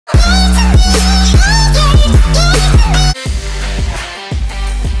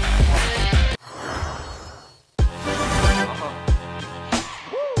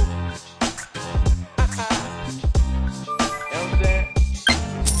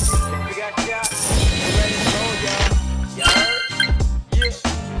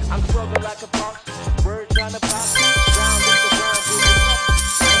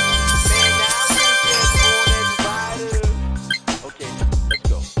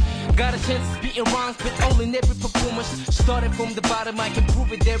Got a chance of spitting rhymes, but all in every performance. Started from the bottom, I can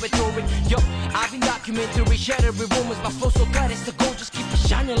prove it, territory. Yo, I've been documentary, shattering rumors. My flow so god, it's the gold, just keep it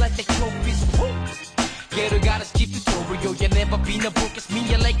shining like the trophies. Woo! Yeah, got a cheap tutorial. You never been a book, it's me,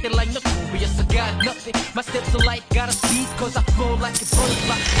 you like it like notorious. I got nothing, my steps are like, gotta speed, cause I flow like a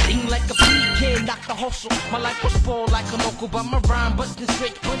butterfly. Sing like a bee, can't knock the hustle. My life was fall like an uncle, but my rhyme busting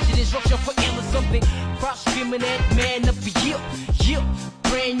straight, punching instruction for ill or something. Proud screaming at man of the year. Yeah,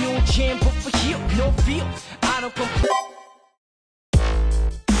 brand new champ, but for here, no feel. I don't complain.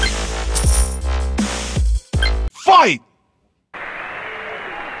 Fight!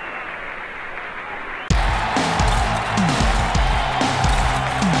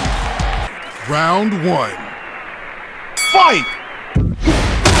 Round 1. Fight!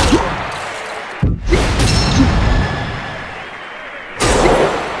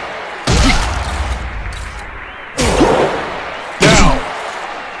 Down.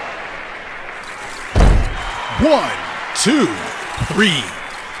 1, 2, 3.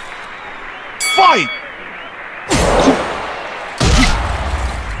 Fight!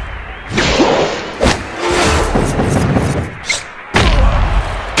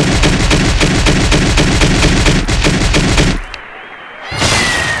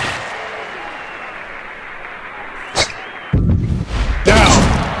 Down.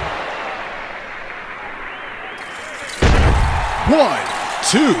 1,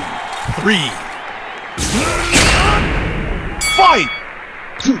 2, 3. Fight!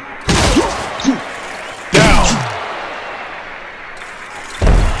 Down.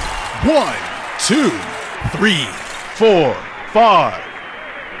 1, 2, 3, 4, 5.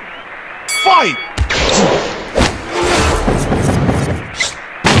 Fight!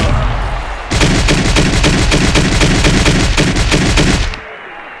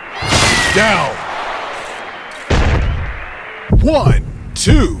 Down. 1,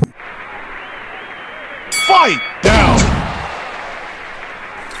 2. Fight! Down.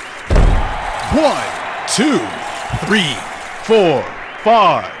 1, 2, 3, 4,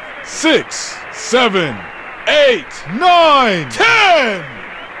 5, 6, 7, 8, 9, 10.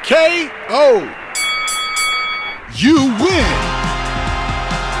 KO. You win.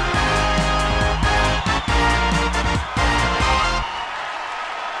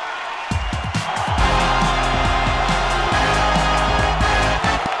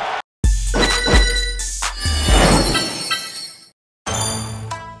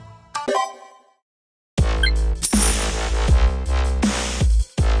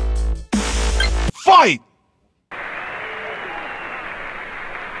 Fight!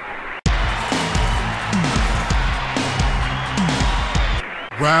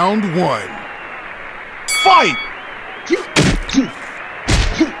 Round 1. Fight!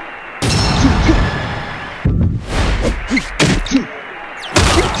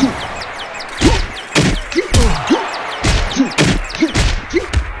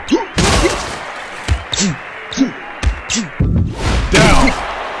 Down.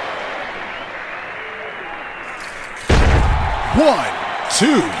 1,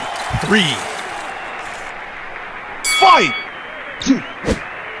 2, 3. Fight!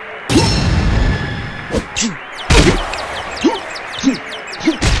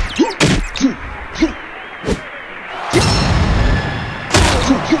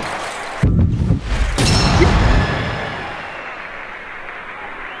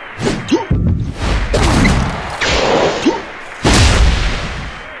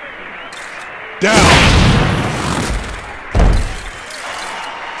 Down.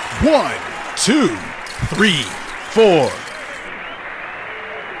 1, 2, 3, 4.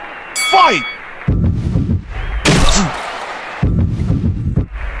 Fight!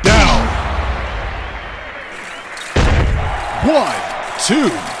 Down. 1, 2,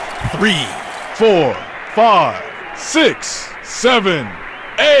 3, 4, 5, 6, 7,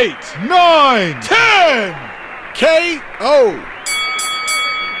 8, 9, 10. KO.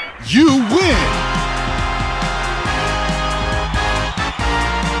 You win.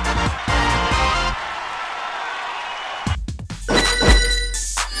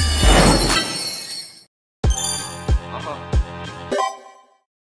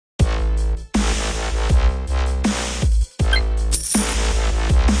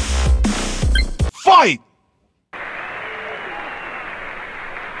 Fight!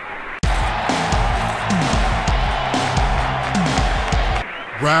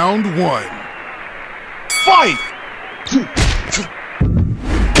 Round 1. Fight!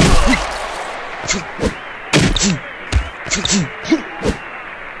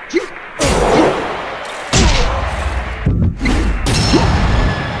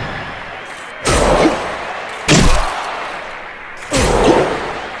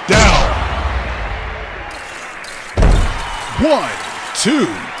 Down. 1, 2,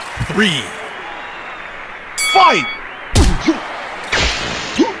 3. Fight!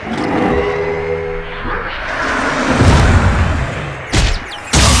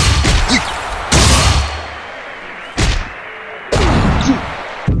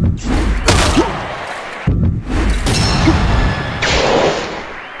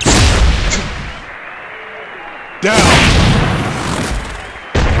 Down.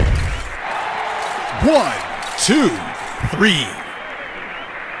 1, 2, 3.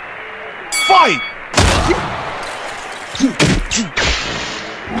 Fight!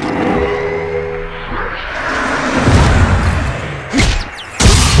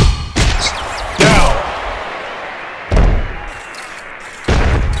 Down.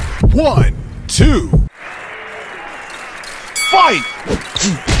 1, 2. Fight!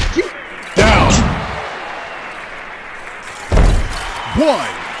 Down. 1,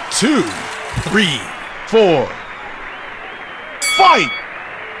 2, 3, 4. Fight!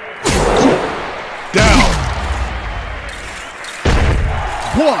 Down.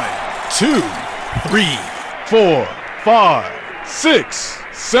 1, 2, 3, 4, 5, 6,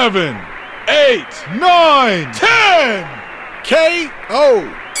 7, 8, 9, 10. KO.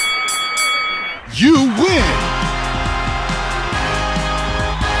 You win.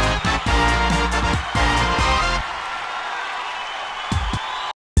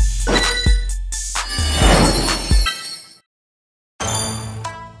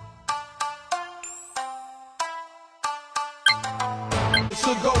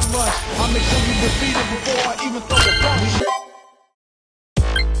 So go much. I'll make sure you defeat it before I even throw the punch.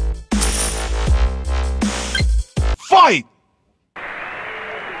 Fight!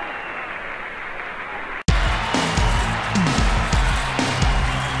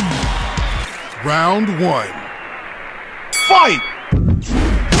 Round 1. Fight!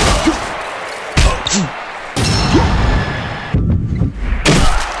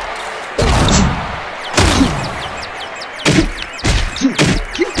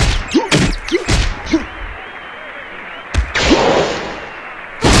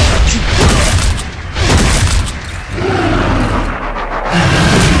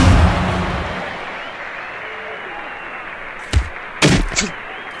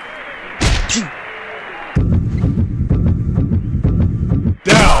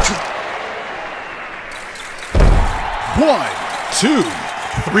 Down. 1, 2,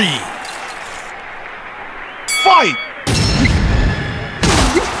 3. Fight!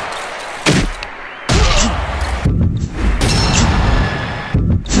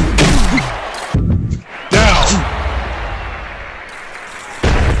 Down.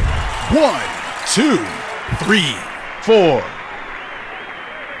 1, 2, 3, 4.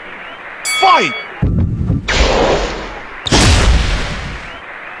 Fight!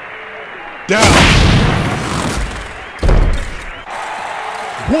 Down.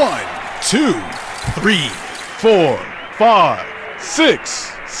 1, 2, 3, 4, 5,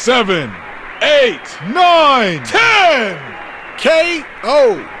 6, 7, 8, 9, 10.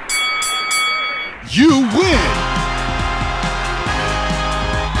 KO. You win.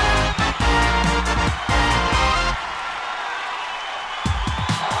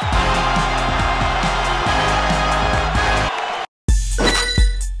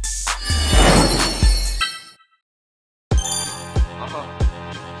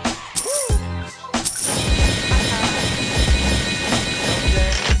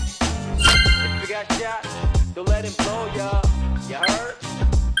 Don't let him blow ya. You heard?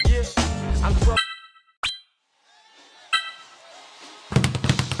 Yeah, I'm so.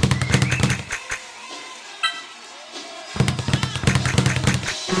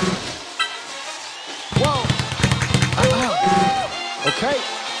 Whoa. Okay.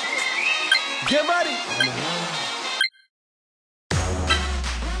 Get ready.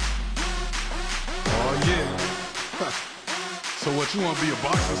 Oh yeah. So what, you want to be a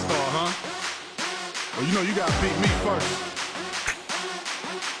boxing star, huh? Well, you know you gotta beat me first.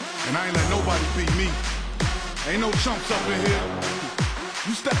 And I ain't let nobody beat me. Ain't no chumps up in here.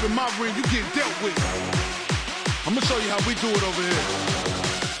 You step in my ring, you get dealt with. I'm gonna show you how we do it over here.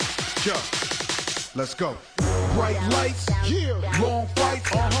 Yeah. Let's go. Bright lights, yeah. Long fights,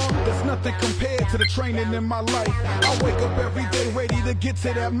 That's nothing compared to the training in my life. I wake up every day ready to get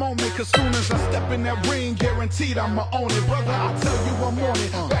to that moment. Cause soon as I step in that ring, guaranteed I'ma own it. Brother, I tell you I'm on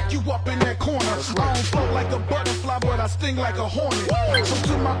it. Back you up in that corner. I don't float like a butterfly, but I sting like a hornet. So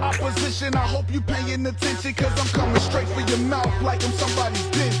to my opposition, I hope you paying attention. Cause I'm coming straight for your mouth like I'm somebody's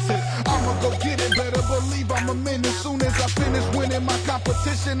dentist. I'ma go get it, better believe I'm a minute. Soon as I finish winning my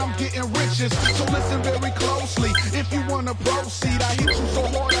competition, I'm getting riches. So listen very closely. If you wanna proceed, I hit you so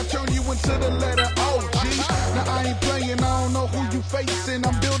hard I turn you into the letter O, G. Now I ain't playing, I don't know facing.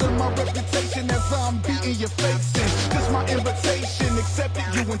 I'm building my reputation as I'm beating your face in. This my invitation, accepted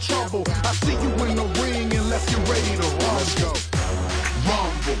you in trouble. I see you in the ring and let's get ready to rumble. Let's go.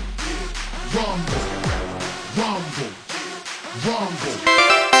 Rumble, rumble, rumble, rumble,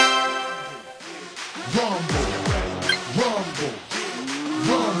 rumble, rumble,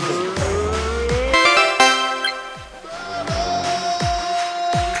 rumble.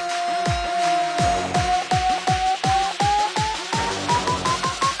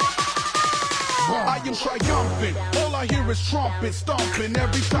 I am triumphant, all I hear is trumpets stomping.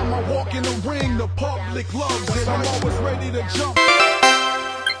 Every time I walk in the ring, the public loves it. I'm always ready to jump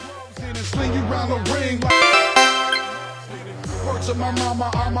and sling you round the ring. Word to my mama,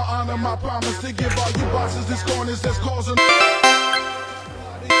 I'ma honor my promise to give all you bosses these corners that's causing.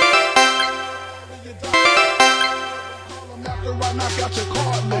 After I knock out your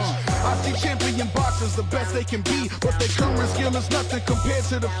cartilage, I see champion boxers the best they can be, but their current skill is nothing compared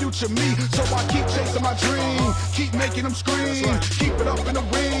to the future me. So I keep chasing my dream, keep making them scream, keep it up in the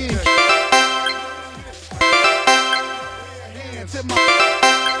ring. Hands in my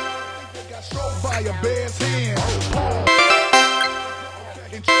got stroked by a bear's hand.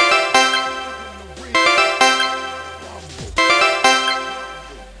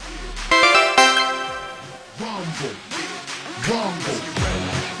 Rumble, rumble,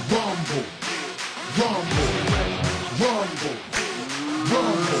 rumble, rumble, rumble,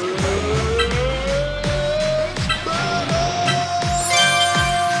 rumble.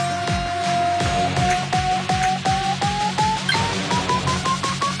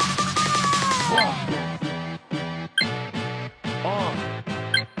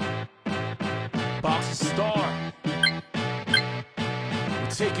 Boxer star, we're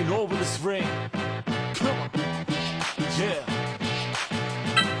taking over this ring. Come on, yeah.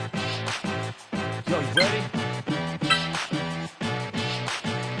 Yo, you ready?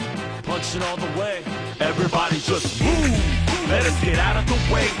 Punching all the way. Everybody just move. Let us get out of the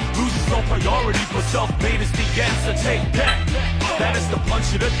way. Losers no priority, but self-made is the answer. Take that. That is the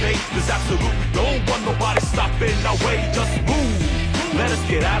punch of the day. There's absolutely no one, nobody stopping our way. Just move. Let us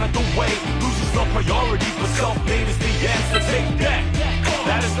get out of the way. Losers no priority, but self-made is the answer. Take that.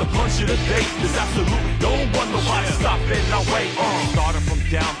 That is the punch of the day. There's absolutely no one, nobody stopping our way. Starting from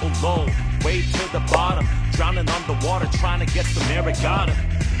down below, way to the bottom, drowning underwater, trying to get some air. I got him.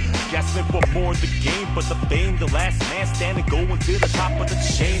 Gasping for more of the game, but the fame, the last man standing, going to the top of the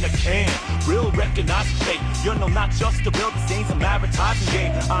chain. I can real recognize the fake. You know, not just the real, this ain't some advertising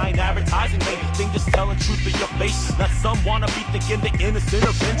game. I ain't advertising, anything, just telling truth to your face. Not some wanna be thinking the innocent,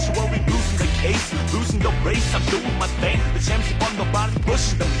 eventually losing the case, losing the race. I'm doing my thing, the championship on nobody's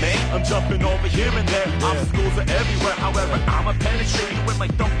pushing the main. I'm jumping over here and there, obstacles are everywhere. However, I'ma penetrate with my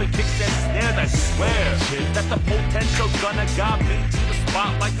thumping kicks and snares. I swear that the potential's gonna guide me to the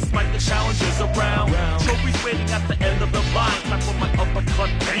spotlight despite the challenges around. Trophies waiting at the end of the line. Time for my uppercut,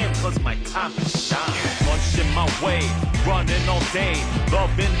 bam, cause my time to shine. Punching my way, running all day,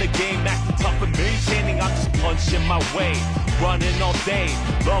 loving the game, acting tough and maintaining. I'm just punching my way, running all day,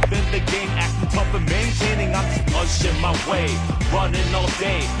 loving the game, acting tough and maintaining. I'm just punching my way, running all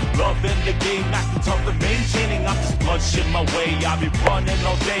day, loving the game, acting tough and maintaining. I'm just punching my way, I'll be running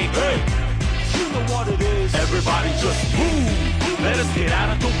all day. Hey, you know what it is. Everybody just move. Let us get out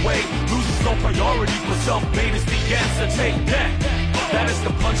of the way. Losers no priority, but self-made is the answer. Take that. That is the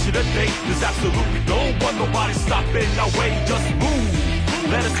punch of the day. There's absolutely no one, nobody stopping our way. Just move.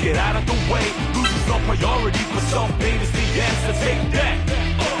 Let us get out of the way. Losers no priority, but self-made is the answer. Take that.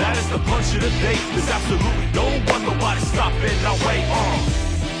 That is the punch of the day. There's absolutely no one, nobody stopping our way.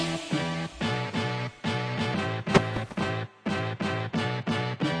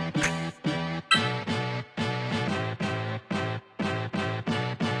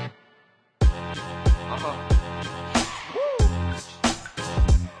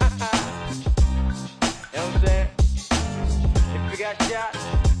 Shot,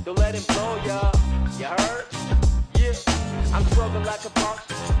 don't let him blow ya. You heard? Yeah, I'm struggling like a box.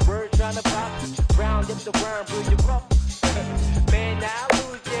 Bird trying to box. Round up the worm, bring you up. Man, now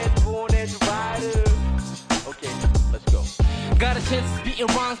who's just born as a rider? Okay, let's go. Got a chance of spitting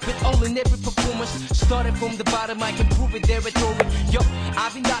rhymes, but all in every performance. Started from the bottom, I can prove it, they're rhetoric. Yo,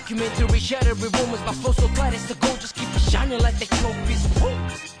 I've been documentary, shattering rumors. My flow so bright as the gold, just keep it shining like the trophies. Woo!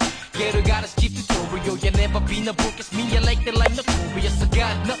 Yeah, you gotta skip tutorial. You never been a book, it's me, you like the line notorious. I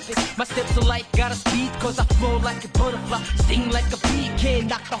got nothing, my steps of life gotta speed, cause I flow like a butterfly, sting like a bee, can't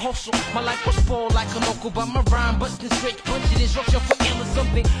knock the hustle. My life was spoiled like an uncle by my rhyme, busting straight, punching instruction for ill or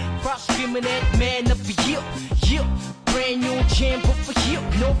something. Cross screaming at man up a yield, brand new champ, but for heel,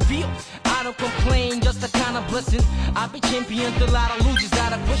 no feel. I I don't complain, just a kind of blessing. I be champion till I don't lose,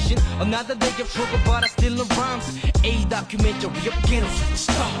 out of question. Another day of struggle, but I still no rhymes. A documentary of ghetto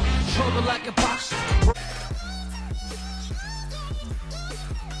star, struggle like a boxer.